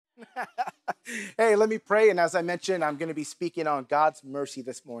Hey, let me pray. And as I mentioned, I'm going to be speaking on God's mercy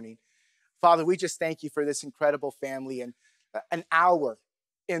this morning. Father, we just thank you for this incredible family and an hour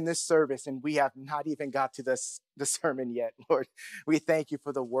in this service. And we have not even got to the sermon yet, Lord. We thank you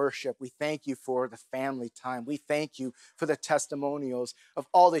for the worship. We thank you for the family time. We thank you for the testimonials of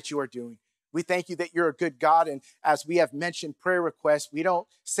all that you are doing. We thank you that you're a good God. And as we have mentioned prayer requests, we don't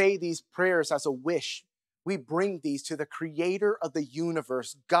say these prayers as a wish. We bring these to the creator of the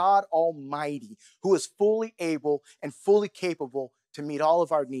universe, God Almighty, who is fully able and fully capable to meet all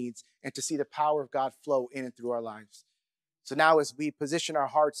of our needs and to see the power of God flow in and through our lives. So now as we position our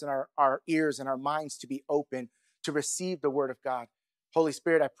hearts and our ears and our minds to be open to receive the word of God, Holy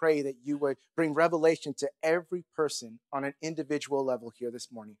Spirit, I pray that you would bring revelation to every person on an individual level here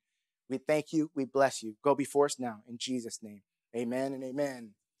this morning. We thank you. We bless you. Go before us now in Jesus' name. Amen and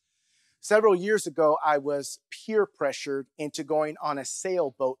amen. Several years ago, I was peer pressured into going on a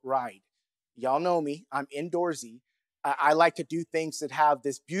sailboat ride. Y'all know me. I'm indoorsy. I like to do things that have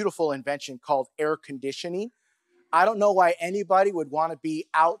this beautiful invention called air conditioning. I don't know why anybody would want to be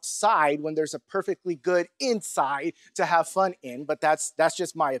outside when there's a perfectly good inside to have fun in, but that's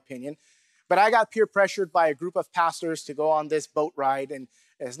just my opinion. But I got peer pressured by a group of pastors to go on this boat ride, and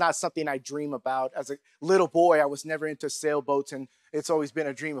it's not something I dream about. As a little boy, I was never into sailboats, and it's always been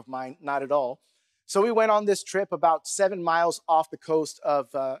a dream of mine, not at all. So we went on this trip about 7 miles off the coast of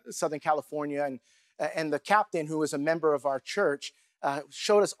Southern California, and the captain, who was a member of our church,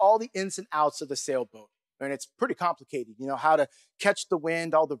 showed us all the ins and outs of the sailboat. And it's pretty complicated, how to catch the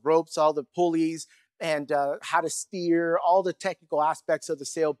wind, all the ropes, all the pulleys, and how to steer, all the technical aspects of the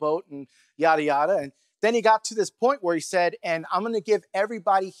sailboat, and yada, yada. And then he got to this point where he said, and I'm going to give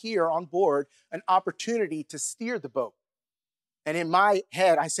everybody here on board an opportunity to steer the boat. And in my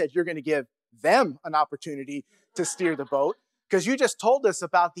head, I said, you're going to give them an opportunity to steer the boat, because you just told us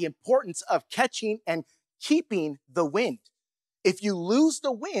about the importance of catching and keeping the wind. If you lose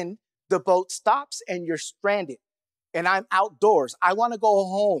the wind, the boat stops and you're stranded. And I'm outdoors. I want to go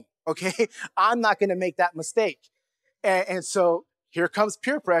home, okay? I'm not going to make that mistake. And so here comes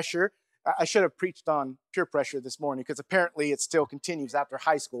peer pressure. I should have preached on peer pressure this morning, because apparently it still continues after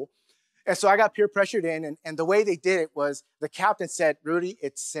high school. And so I got peer pressured in, and the way they did it was the captain said, Rudy,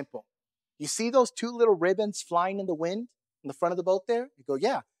 it's simple. You see those 2 little ribbons flying in the wind in the front of the boat there? You go,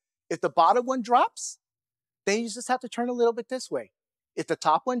 yeah. If the bottom one drops, then you just have to turn a little bit this way. If the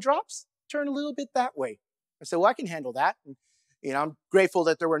top one drops, turn a little bit that way. I said, well, I can handle that. And, I'm grateful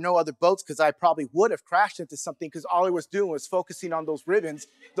that there were no other boats, because I probably would have crashed into something, because all I was doing was focusing on those ribbons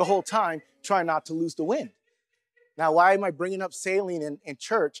the whole time, trying not to lose the wind. Now, why am I bringing up sailing in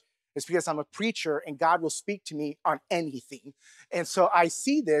church? It's because I'm a preacher and God will speak to me on anything. And so I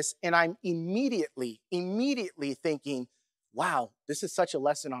see this and I'm immediately thinking, wow, this is such a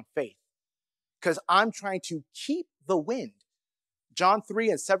lesson on faith, because I'm trying to keep the wind. John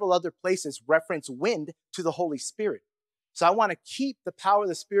 3 and several other places reference wind to the Holy Spirit. So I want to keep the power of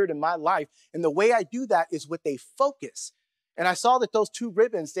the Spirit in my life. And the way I do that is with a focus. And I saw that those 2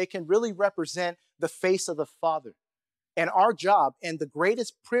 ribbons, they can really represent the face of the Father. And our job and the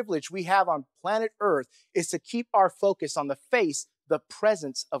greatest privilege we have on planet Earth is to keep our focus on the face, the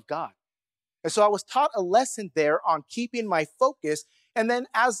presence of God. And so I was taught a lesson there on keeping my focus. And then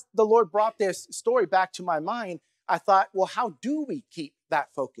as the Lord brought this story back to my mind, I thought, well, how do we keep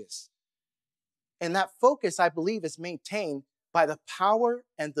that focus? And that focus, I believe, is maintained by the power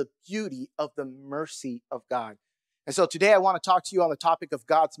and the beauty of the mercy of God. And so today I want to talk to you on the topic of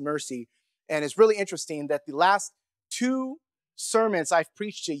God's mercy. And it's really interesting that the last 2 sermons I've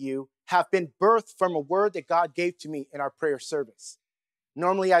preached to you have been birthed from a word that God gave to me in our prayer service.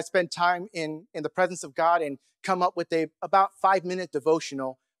 Normally, I spend time in the presence of God and come up with about 5-minute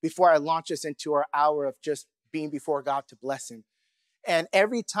devotional before I launch us into our hour of just being before God to bless him. And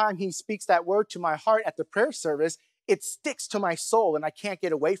every time he speaks that word to my heart at the prayer service, it sticks to my soul and I can't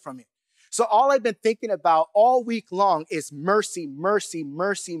get away from it. So all I've been thinking about all week long is mercy, mercy,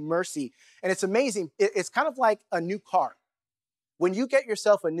 mercy, mercy. And it's amazing. It's kind of like a new car. When you get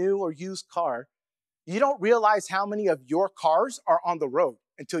yourself a new or used car, you don't realize how many of your cars are on the road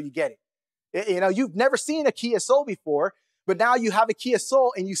until you get it. You've never seen a Kia Soul before, but now you have a Kia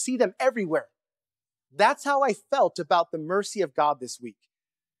Soul and you see them everywhere. That's how I felt about the mercy of God this week.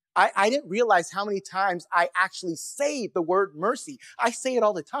 I didn't realize how many times I actually say the word mercy. I say it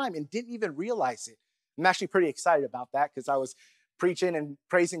all the time and didn't even realize it. I'm actually pretty excited about that, because I was preaching and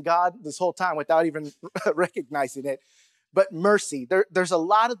praising God this whole time without even recognizing it. But mercy, there's a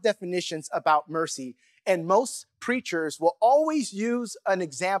lot of definitions about mercy. And most preachers will always use an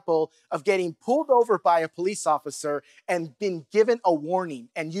example of getting pulled over by a police officer and being given a warning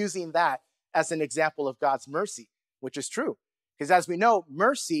and using that as an example of God's mercy, which is true. Because as we know,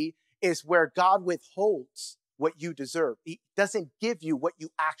 mercy is where God withholds what you deserve. He doesn't give you what you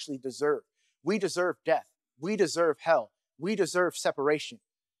actually deserve. We deserve death. We deserve hell. We deserve separation.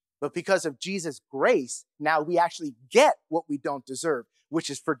 But because of Jesus' grace, now we actually get what we don't deserve, which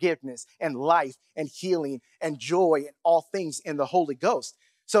is forgiveness and life and healing and joy and all things in the Holy Ghost.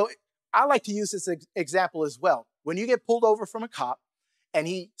 So I like to use this example as well. When you get pulled over from a cop and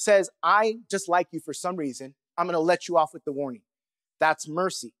he says, I just like you for some reason, I'm going to let you off with the warning. That's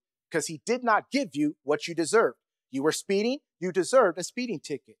mercy, because he did not give you what you deserved. You were speeding, you deserved a speeding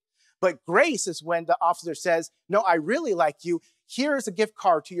ticket. But grace is when the officer says, no, I really like you. Here's a gift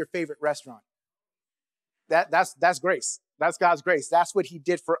card to your favorite restaurant. That's grace. That's God's grace. That's what he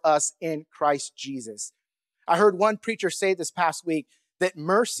did for us in Christ Jesus. I heard one preacher say this past week that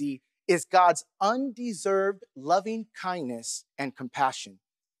mercy is God's undeserved loving kindness and compassion.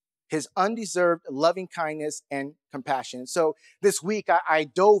 His undeserved loving kindness and compassion. So this week, I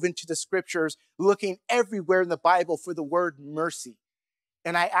dove into the scriptures, looking everywhere in the Bible for the word mercy.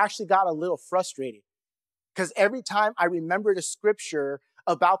 And I actually got a little frustrated because every time I remembered a scripture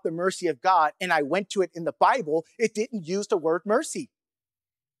about the mercy of God and I went to it in the Bible, it didn't use the word mercy.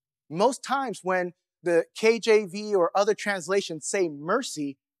 Most times when the KJV or other translations say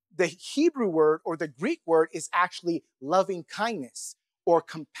mercy, the Hebrew word or the Greek word is actually loving kindness or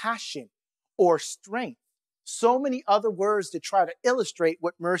compassion or strength. So many other words to try to illustrate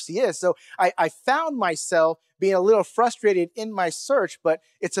what mercy is. So I found myself being a little frustrated in my search, but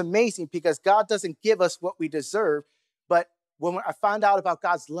it's amazing because God doesn't give us what we deserve. But when I found out about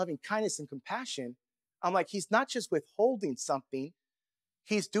God's loving kindness and compassion, I'm like, he's not just withholding something.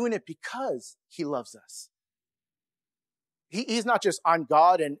 He's doing it because he loves us. He's not just, I'm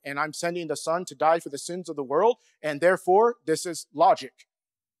God and I'm sending the Son to die for the sins of the world, and therefore this is logic.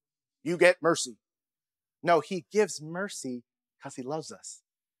 You get mercy. No, he gives mercy because he loves us.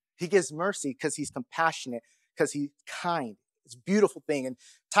 He gives mercy because he's compassionate, because he's kind. It's a beautiful thing. And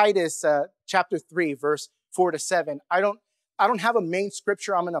Titus chapter 3, verse 4-7, I don't have a main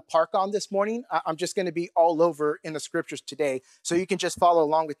scripture I'm going to park on this morning. I'm just going to be all over in the scriptures today, so you can just follow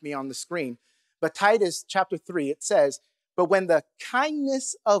along with me on the screen. But Titus chapter 3, it says, but when the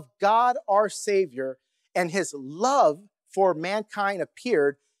kindness of God our Savior and his love for mankind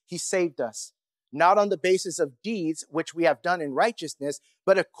appeared, he saved us, not on the basis of deeds which we have done in righteousness,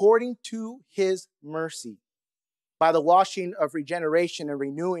 but according to his mercy, by the washing of regeneration and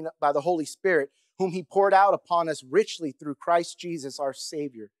renewing by the Holy Spirit, whom he poured out upon us richly through Christ Jesus our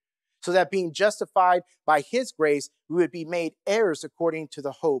Savior, so that being justified by his grace, we would be made heirs according to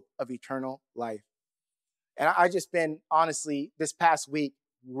the hope of eternal life. And I just been, honestly, this past week,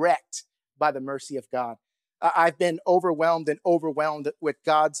 wrecked by the mercy of God. I've been overwhelmed with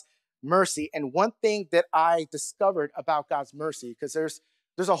God's mercy. And one thing that I discovered about God's mercy, because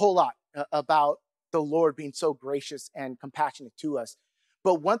there's a whole lot about the Lord being so gracious and compassionate to us.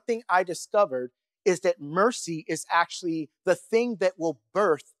 But one thing I discovered is that mercy is actually the thing that will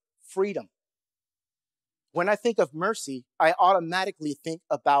birth freedom. When I think of mercy, I automatically think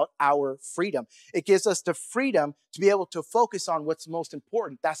about our freedom. It gives us the freedom to be able to focus on what's most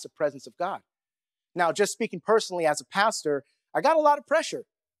important. That's the presence of God. Now, just speaking personally as a pastor, I got a lot of pressure.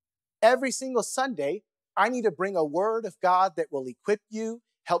 Every single Sunday, I need to bring a word of God that will equip you,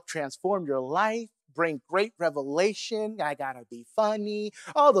 help transform your life, bring great revelation. I gotta be funny,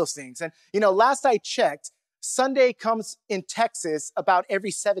 all those things. And, last I checked, Sunday comes in Texas about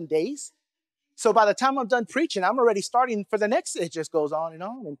every 7 days. So by the time I'm done preaching, I'm already starting for the next. It just goes on and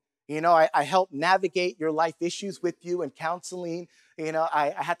on. And, I help navigate your life issues with you and counseling.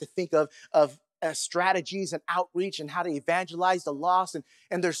 I had to think of strategies and outreach and how to evangelize the lost.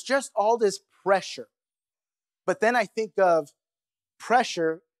 And there's just all this pressure. But then I think of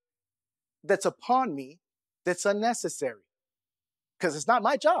pressure that's upon me that's unnecessary because it's not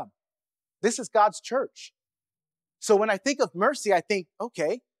my job. This is God's church. So when I think of mercy, I think,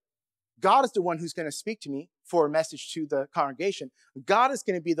 okay, God is the one who's going to speak to me for a message to the congregation. God is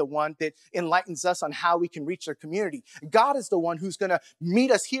going to be the one that enlightens us on how we can reach our community. God is the one who's going to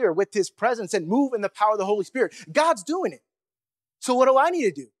meet us here with his presence and move in the power of the Holy Spirit. God's doing it. So what do I need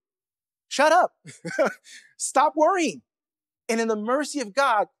to do? Shut up. Stop worrying. And in the mercy of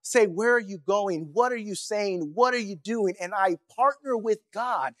God, say, where are you going? What are you saying? What are you doing? And I partner with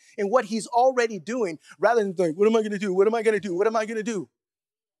God in what he's already doing rather than think, what am I going to do? What am I going to do? What am I going to do?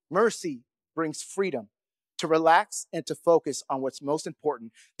 Mercy brings freedom to relax and to focus on what's most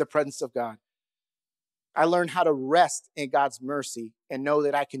important, the presence of God. I learned how to rest in God's mercy and know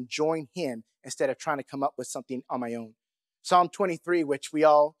that I can join him instead of trying to come up with something on my own. Psalm 23, which we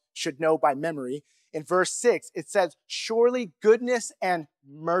all should know by memory, in verse 6, it says, "Surely goodness and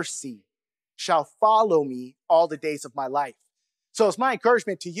mercy shall follow me all the days of my life." So it's my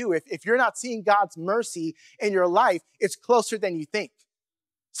encouragement to you, if you're not seeing God's mercy in your life, it's closer than you think.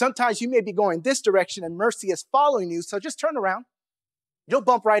 Sometimes you may be going this direction and mercy is following you, so just turn around. You'll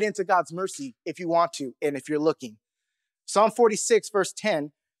bump right into God's mercy if you want to and if you're looking. Psalm 46, verse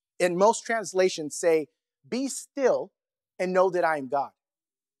 10, in most translations say, "Be still and know that I am God."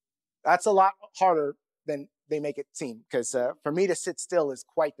 That's a lot harder than they make it seem, because for me to sit still is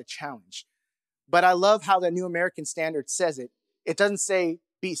quite the challenge. But I love how the New American Standard says it. It doesn't say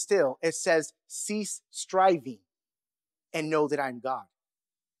be still. It says cease striving and know that I'm God.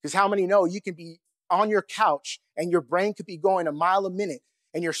 Because how many know you can be on your couch and your brain could be going a mile a minute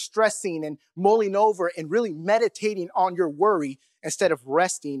and you're stressing and mulling over and really meditating on your worry instead of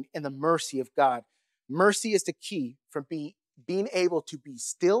resting in the mercy of God. Mercy is the key from being able to be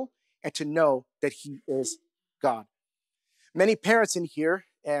still and to know that he is God. Many parents in here,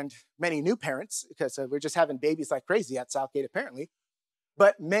 and many new parents, because we're just having babies like crazy at Southgate apparently,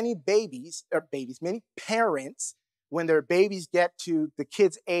 but many many parents, when their babies get to the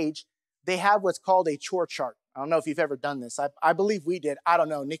kid's age, they have what's called a chore chart. I don't know if you've ever done this. I believe we did. I don't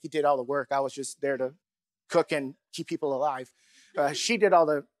know. Nikki did all the work. I was just there to cook and keep people alive. She did all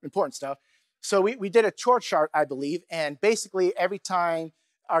the important stuff. So we did a chore chart, I believe. And basically every time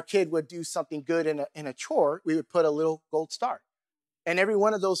our kid would do something good in a chore, we would put a little gold star. And every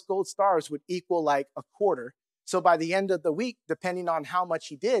one of those gold stars would equal like a quarter. So by the end of the week, depending on how much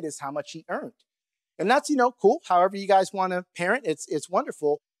he did is how much he earned. And that's, cool. However you guys want to parent, it's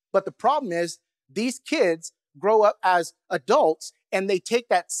wonderful. But the problem is these kids grow up as adults and they take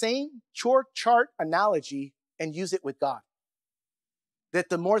that same chore chart analogy and use it with God. That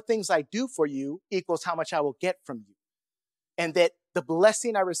the more things I do for you equals how much I will get from you. And that the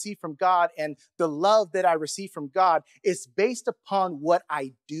blessing I receive from God and the love that I receive from God is based upon what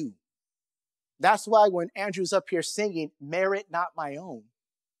I do. That's why when Andrew's up here singing, "Merit not my own,"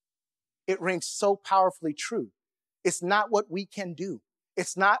 it rings so powerfully true. It's not what we can do.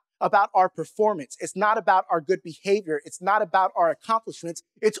 It's not about our performance. It's not about our good behavior. It's not about our accomplishments.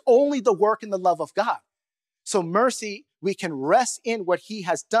 It's only the work and the love of God. So mercy, we can rest in what he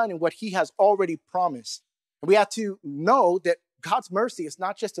has done and what he has already promised. And we have to know that God's mercy is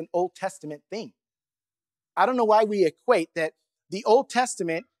not just an Old Testament thing. I don't know why we equate that the Old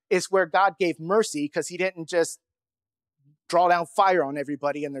Testament is where God gave mercy because he didn't just draw down fire on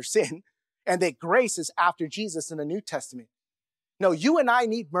everybody in their sin, and that grace is after Jesus in the New Testament. No, you and I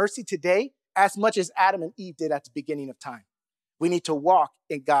need mercy today as much as Adam and Eve did at the beginning of time. We need to walk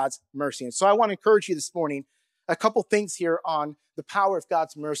in God's mercy. And so I want to encourage you this morning, a couple things here on the power of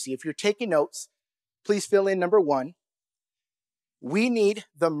God's mercy. If you're taking notes, please fill in number 1. We need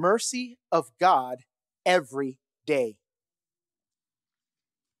the mercy of God every day.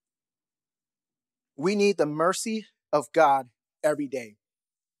 We need the mercy of God every day.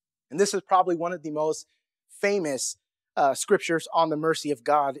 And this is probably one of the most famous scriptures on the mercy of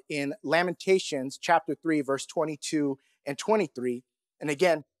God in Lamentations chapter 3, verse 22 and 23. And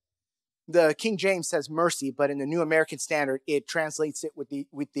again, the King James says mercy, but in the New American Standard, it translates it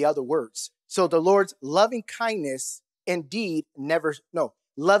with the other words. So the Lord's loving kindness indeed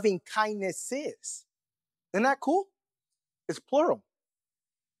loving kindnesses. Isn't that cool? It's plural.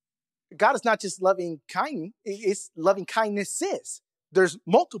 God is not just loving kind, it's loving kindnesses. There's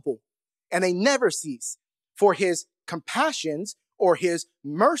multiple, and they never cease. For his compassions or his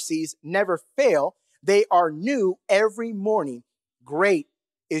mercies never fail. They are new every morning. Great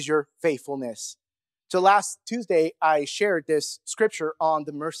is your faithfulness. So last Tuesday, I shared this scripture on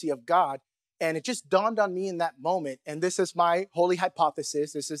the mercy of God, and it just dawned on me in that moment. And this is my holy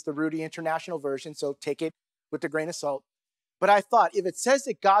hypothesis. This is the Rudy International version, so take it with a grain of salt. But I thought, if it says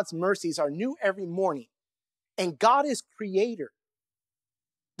that God's mercies are new every morning, and God is creator,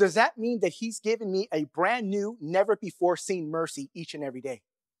 does that mean that he's given me a brand new, never before seen mercy each and every day?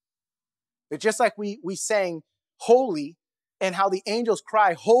 But just like we sang holy, and how the angels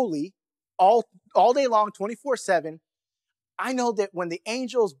cry holy all day long, 24/7, I know that when the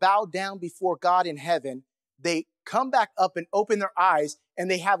angels bow down before God in heaven, they come back up and open their eyes, and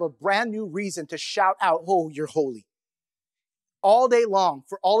they have a brand new reason to shout out, "Oh, you're holy." All day long,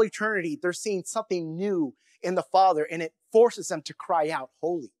 for all eternity, they're seeing something new in the Father, and it forces them to cry out,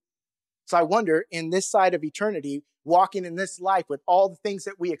 "Holy." So I wonder, in this side of eternity, walking in this life with all the things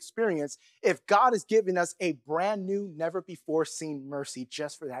that we experience, if God has given us a brand new, never before seen mercy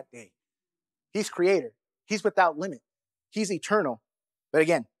just for that day. He's creator. He's without limit. He's eternal. But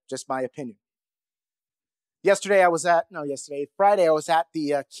again, just my opinion. Friday, I was at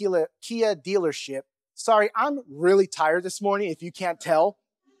the Kia dealership. Sorry, I'm really tired this morning, if you can't tell.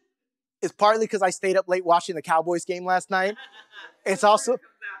 It's partly because I stayed up late watching the Cowboys game last night. It's also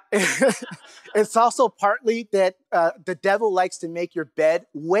partly that the devil likes to make your bed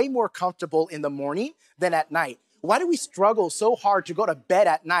way more comfortable in the morning than at night. Why do we struggle so hard to go to bed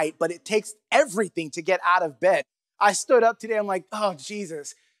at night, but it takes everything to get out of bed? I stood up today, I'm like, oh,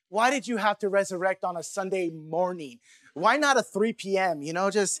 Jesus, why did you have to resurrect on a Sunday morning? Why not a 3 p.m.?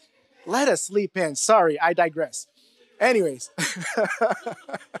 Just let us sleep in. Sorry, I digress. Anyways,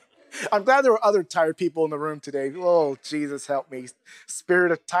 I'm glad there were other tired people in the room today. Oh, Jesus, help me.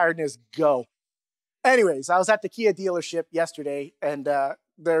 Spirit of tiredness, go. Anyways, I was at the Kia dealership yesterday, and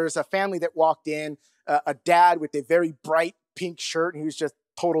there's a family that walked in, a dad with a very bright pink shirt, and he was just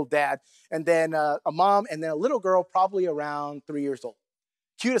total dad, and then a mom, and then a little girl, probably around 3 years old.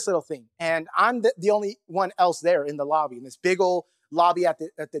 Cutest little thing. And I'm the only one else there in the lobby, in this big old lobby at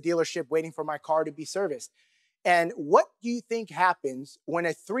the dealership waiting for my car to be serviced. And what do you think happens when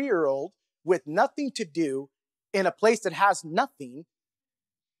a 3-year-old with nothing to do in a place that has nothing,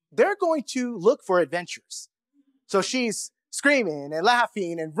 they're going to look for adventures. So she's screaming and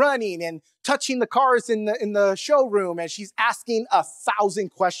laughing and running and touching the cars in the showroom. And she's asking 1,000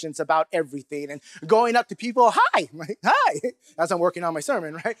 questions about everything and going up to people, hi, as I'm working on my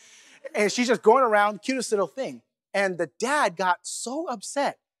sermon, right? And she's just going around, cutest little thing. And the dad got so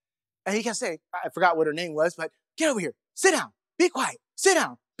upset. And he kept saying, I forgot what her name was, but get over here, sit down, be quiet, sit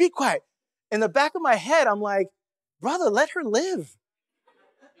down, be quiet. In the back of my head, I'm like, brother, let her live.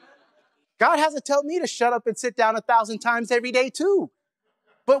 God hasn't told me to shut up and sit down 1,000 times every day too.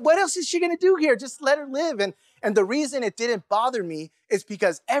 But what else is she going to do here? Just let her live. And the reason it didn't bother me is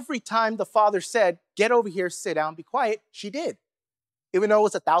because every time the father said, get over here, sit down, be quiet, she did. Even though it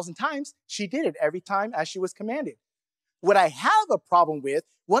was 1,000 times, she did it every time as she was commanded. What I have a problem with,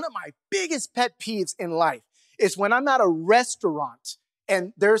 one of my biggest pet peeves in life, is when I'm at a restaurant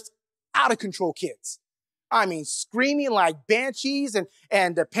and there's out of control kids. I mean, screaming like banshees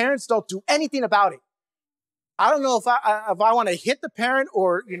and the parents don't do anything about it. I don't know if I want to hit the parent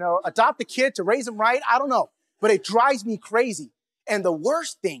or, adopt the kid to raise them right. I don't know, but it drives me crazy. And the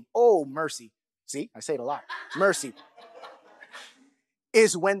worst thing, oh, mercy. See, I say it a lot. Mercy.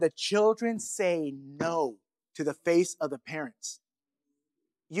 Is when the children say no to the face of the parents.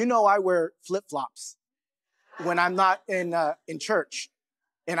 I wear flip-flops when I'm not in church.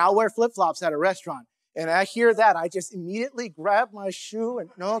 And I'll wear flip-flops at a restaurant. And I hear that, I just immediately grab my shoe and,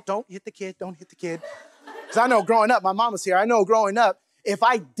 no, don't hit the kid, don't hit the kid. Because I know growing up, my mom was here, I know growing up, if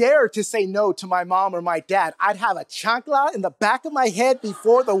I dared to say no to my mom or my dad, I'd have a chancla in the back of my head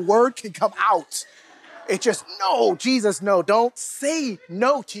before the word could come out. It's just, no, Jesus, no. Don't say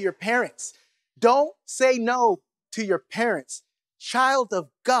no to your parents. Don't say no to your parents. Child of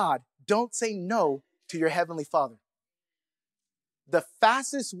God, don't say no to your Heavenly Father. The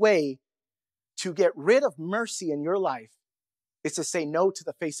fastest way to get rid of mercy in your life is to say no to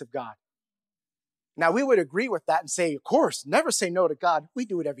the face of God. Now, we would agree with that and say, of course, never say no to God. We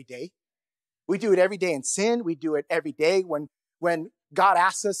do it every day. We do it every day in sin. We do it every day when God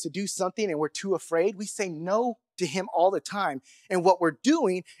asks us to do something and we're too afraid. We say no to him all the time. And what we're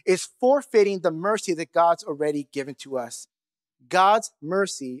doing is forfeiting the mercy that God's already given to us. God's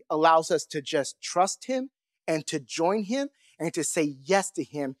mercy allows us to just trust him and to join him and to say yes to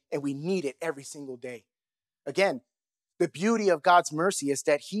him, and we need it every single day. Again, the beauty of God's mercy is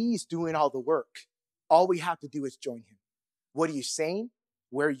that he's doing all the work. All we have to do is join him. What are you saying?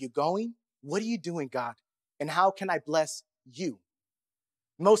 Where are you going? What are you doing, God? And how can I bless you?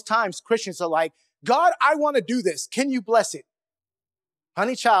 Most times Christians are like, God, I want to do this. Can you bless it?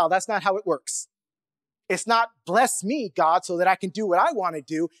 Honey child, that's not how it works. It's not bless me, God, so that I can do what I want to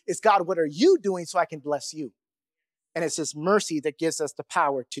do. It's God, what are you doing so I can bless you? And it's his mercy that gives us the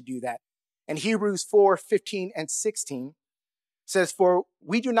power to do that. And Hebrews 4:15 and 16 says, for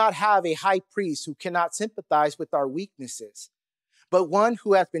we do not have a high priest who cannot sympathize with our weaknesses, but one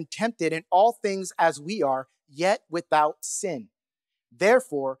who has been tempted in all things as we are, yet without sin.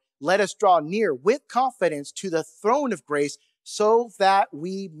 Therefore, let us draw near with confidence to the throne of grace so that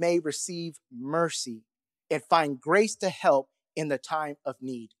we may receive mercy and find grace to help in the time of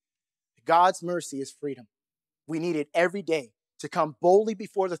need. God's mercy is freedom. We need it every day to come boldly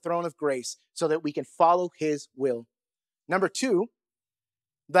before the throne of grace so that we can follow his will. Number 2,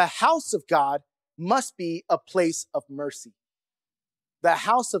 the house of God must be a place of mercy. The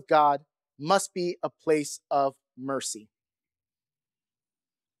house of God must be a place of mercy.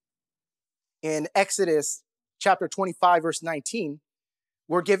 In Exodus chapter 25, verse 19,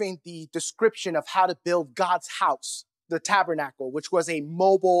 we're giving the description of how to build God's house, the tabernacle, which was a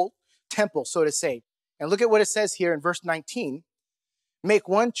mobile temple, so to say. And look at what it says here in verse 19. Make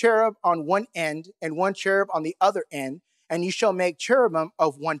one cherub on one end and one cherub on the other end, and you shall make cherubim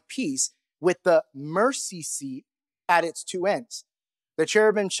of one piece with the mercy seat at its two ends. The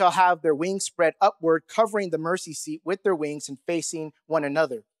cherubim shall have their wings spread upward, covering the mercy seat with their wings and facing one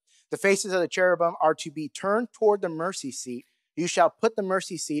another. The faces of the cherubim are to be turned toward the mercy seat. You shall put the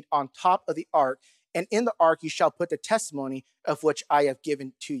mercy seat on top of the ark, and in the ark you shall put the testimony of which I have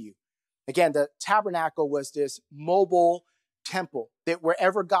given to you. Again, the tabernacle was this mobile temple that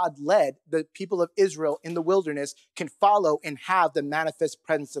wherever God led, the people of Israel in the wilderness can follow and have the manifest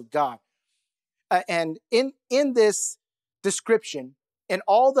presence of God. And in this description, and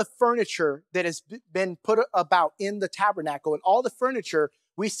all the furniture that has been put about in the tabernacle and all the furniture,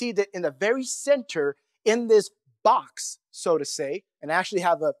 we see that in the very center, in this box, so to say, and I actually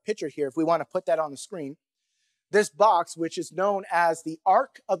have a picture here if we want to put that on the screen. This box, which is known as the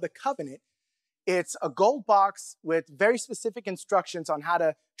Ark of the Covenant, it's a gold box with very specific instructions on how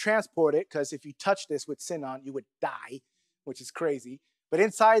to transport it, because if you touch this with sin on, you would die, which is crazy. But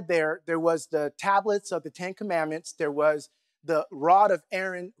inside there was the tablets of the Ten Commandments. There was the rod of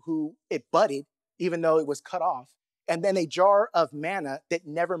Aaron, who it budded, even though it was cut off. And then a jar of manna that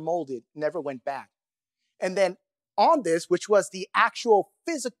never molded, never went bad. And then on this, which was the actual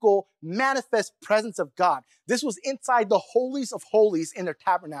physical manifest presence of God. This was inside the holies of holies in the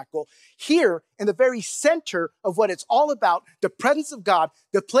tabernacle. Here, in the very center of what it's all about, the presence of God,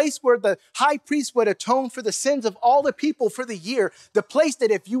 the place where the high priest would atone for the sins of all the people for the year, the place that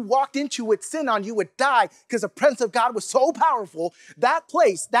if you walked into with sin on, you would die because the presence of God was so powerful. That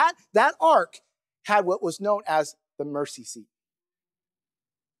place, that ark had what was known as the mercy seat.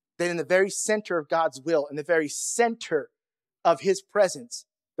 That in the very center of God's will, in the very center of his presence,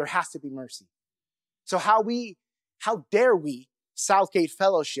 there has to be mercy. So how dare we, Southgate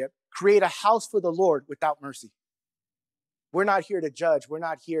Fellowship, create a house for the Lord without mercy? We're not here to judge. We're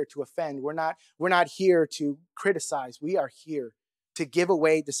not here to offend. We're not here to criticize. We are here to give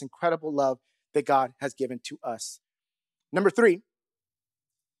away this incredible love that God has given to us. Number 3,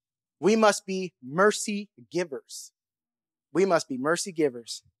 we must be mercy givers. We must be mercy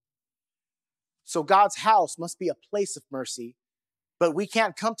givers. So God's house must be a place of mercy, but we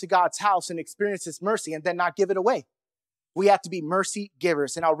can't come to God's house and experience his mercy and then not give it away. We have to be mercy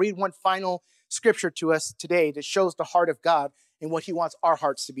givers. And I'll read one final scripture to us today that shows the heart of God and what he wants our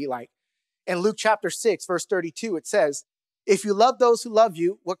hearts to be like. In Luke chapter 6, verse 32, it says, if you love those who love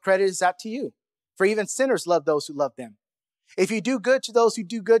you, what credit is that to you? For even sinners love those who love them. If you do good to those who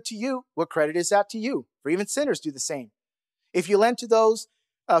do good to you, what credit is that to you? For even sinners do the same. If you lend to those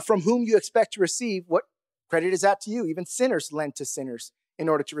from whom you expect to receive, what credit is that to you? Even sinners lend to sinners in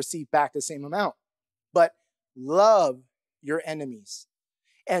order to receive back the same amount. But love your enemies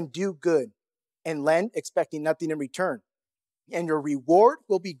and do good and lend, expecting nothing in return. And your reward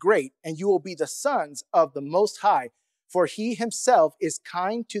will be great, and you will be the sons of the Most High, for he himself is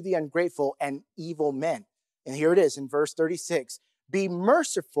kind to the ungrateful and evil men. And here it is in verse 36. Be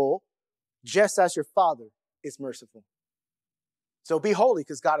merciful just as your Father is merciful. So be holy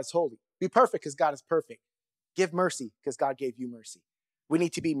because God is holy. Be perfect because God is perfect. Give mercy because God gave you mercy. We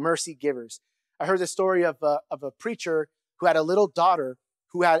need to be mercy givers. I heard the story of a preacher who had a little daughter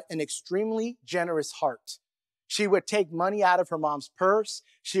who had an extremely generous heart. She would take money out of her mom's purse.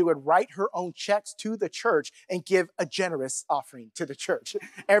 She would write her own checks to the church and give a generous offering to the church.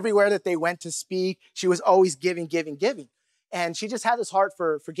 Everywhere that they went to speak, she was always giving. And she just had this heart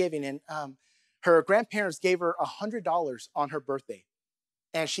for giving. And her grandparents gave her $100 on her birthday.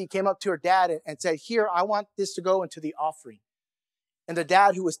 And she came up to her dad and said, here, I want this to go into the offering. And the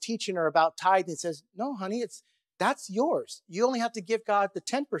dad who was teaching her about tithing says, no, honey, that's yours. You only have to give God the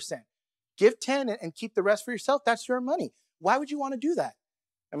 10%. Give 10 and keep the rest for yourself. That's your money. Why would you want to do that?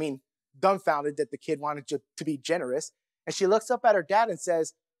 I mean, dumbfounded that the kid wanted to be generous. And she looks up at her dad and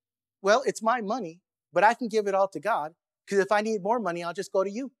says, well, it's my money, but I can give it all to God because if I need more money, I'll just go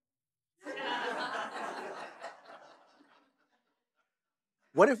to you.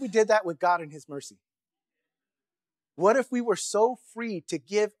 What if we did that with God and his mercy? What if we were so free to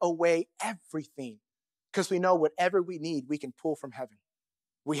give away everything because we know whatever we need, we can pull from heaven.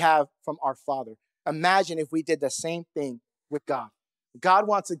 We have from our Father. Imagine if we did the same thing with God. God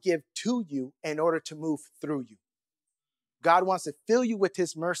wants to give to you in order to move through you. God wants to fill you with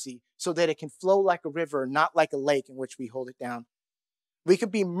his mercy so that it can flow like a river, not like a lake in which we hold it down. We can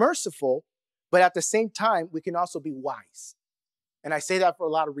be merciful, but at the same time, we can also be wise. And I say that for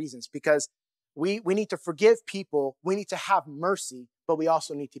a lot of reasons, because We need to forgive people. We need to have mercy, but we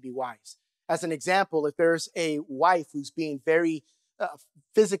also need to be wise. As an example, if there's a wife who's being very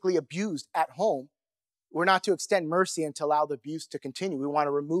physically abused at home, we're not to extend mercy and to allow the abuse to continue. We want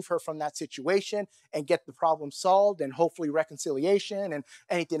to remove her from that situation and get the problem solved and hopefully reconciliation and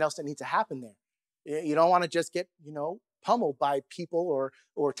anything else that needs to happen there. You don't want to just get, pummeled by people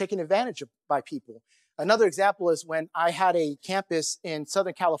or taken advantage of by people. Another example is when I had a campus in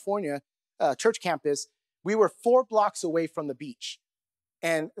Southern California, church campus. We were 4 blocks away from the beach.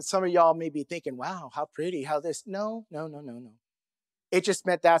 And some of y'all may be thinking, wow, how pretty, how this. No. It just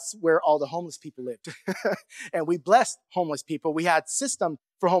meant that's where all the homeless people lived. And we blessed homeless people. We had system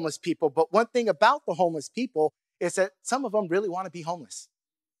for homeless people. But one thing about the homeless people is that some of them really want to be homeless.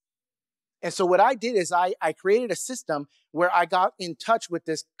 And so what I did is I created a system where I got in touch with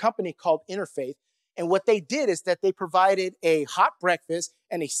this company called Interfaith. And what they did is that they provided a hot breakfast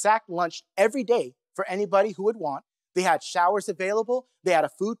and a sack lunch every day for anybody who would want. They had showers available. They had a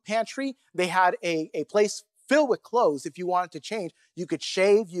food pantry. They had a place filled with clothes. If you wanted to change, you could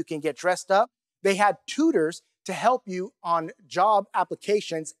shave, you can get dressed up. They had tutors to help you on job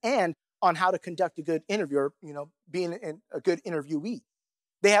applications and on how to conduct a good interview, or, being a good interviewee.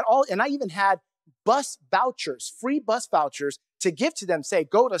 They had and I even had bus vouchers, free bus vouchers to give to them. Say,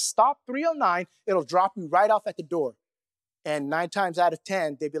 go to stop 309. It'll drop you right off at the door. And 9 times out of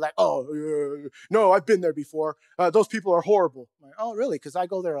 10, they'd be like, oh, no, I've been there before. Those people are horrible. I'm like, oh, really? Because I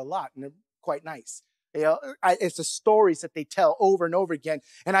go there a lot and they're quite nice. It's the stories that they tell over and over again.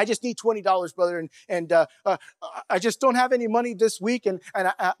 And I just need $20, brother. And I just don't have any money this week. And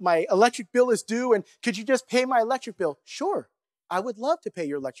my electric bill is due. And could you just pay my electric bill? Sure. I would love to pay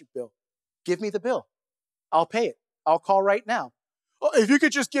your electric bill. Give me the bill. I'll pay it. I'll call right now. Oh, if you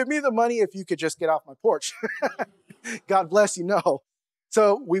could just give me the money, if you could just get off my porch. God bless you. No.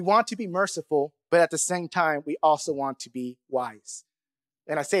 So we want to be merciful, but at the same time, we also want to be wise.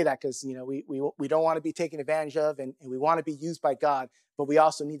 And I say that because, we don't want to be taken advantage of and we want to be used by God, but we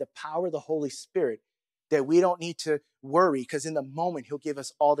also need the power of the Holy Spirit that we don't need to worry because in the moment, he'll give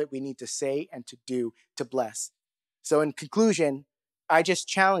us all that we need to say and to do to bless. So in conclusion, I just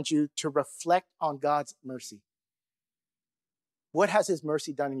challenge you to reflect on God's mercy. What has his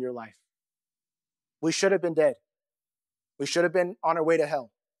mercy done in your life? We should have been dead. We should have been on our way to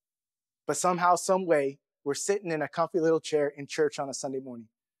hell. But somehow, some way, we're sitting in a comfy little chair in church on a Sunday morning.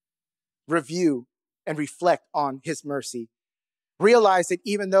 Review and reflect on his mercy. Realize that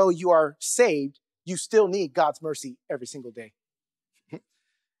even though you are saved, you still need God's mercy every single day.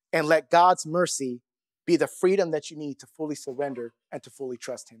 And let God's mercy be the freedom that you need to fully surrender and to fully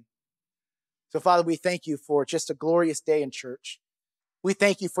trust him. So, Father, we thank you for just a glorious day in church. We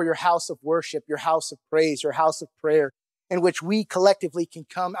thank you for your house of worship, your house of praise, your house of prayer, in which we collectively can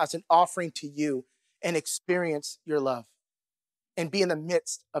come as an offering to you and experience your love and be in the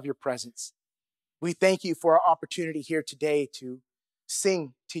midst of your presence. We thank you for our opportunity here today to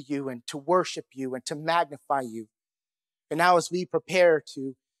sing to you and to worship you and to magnify you. And now as we prepare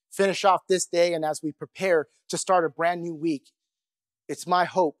to finish off this day and as we prepare to start a brand new week, it's my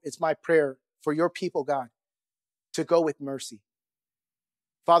hope, it's my prayer for your people, God, to go with mercy.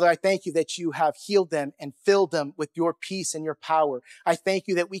 Father, I thank you that you have healed them and filled them with your peace and your power. I thank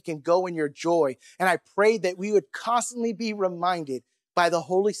you that we can go in your joy. And I pray that we would constantly be reminded by the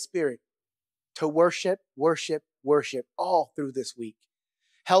Holy Spirit to worship, worship, worship all through this week.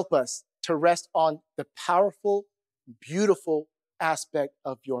 Help us to rest on the powerful, beautiful aspect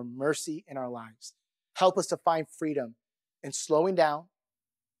of your mercy in our lives. Help us to find freedom in slowing down,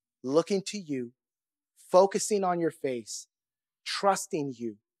 looking to you, focusing on your face, trusting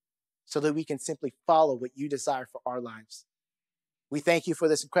you so that we can simply follow what you desire for our lives. We thank you for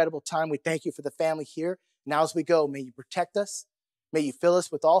this incredible time. We thank you for the family here. Now as we go, may you protect us. May you fill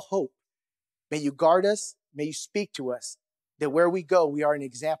us with all hope. May you guard us. May you speak to us, that where we go, we are an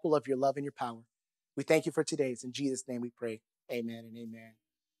example of your love and your power. We thank you for today. It's in Jesus' name we pray. Amen and amen.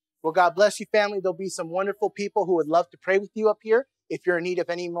 Well, God bless you, family. There'll be some wonderful people who would love to pray with you up here if you're in need of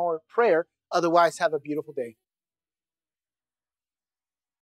any more prayer. Otherwise, have a beautiful day.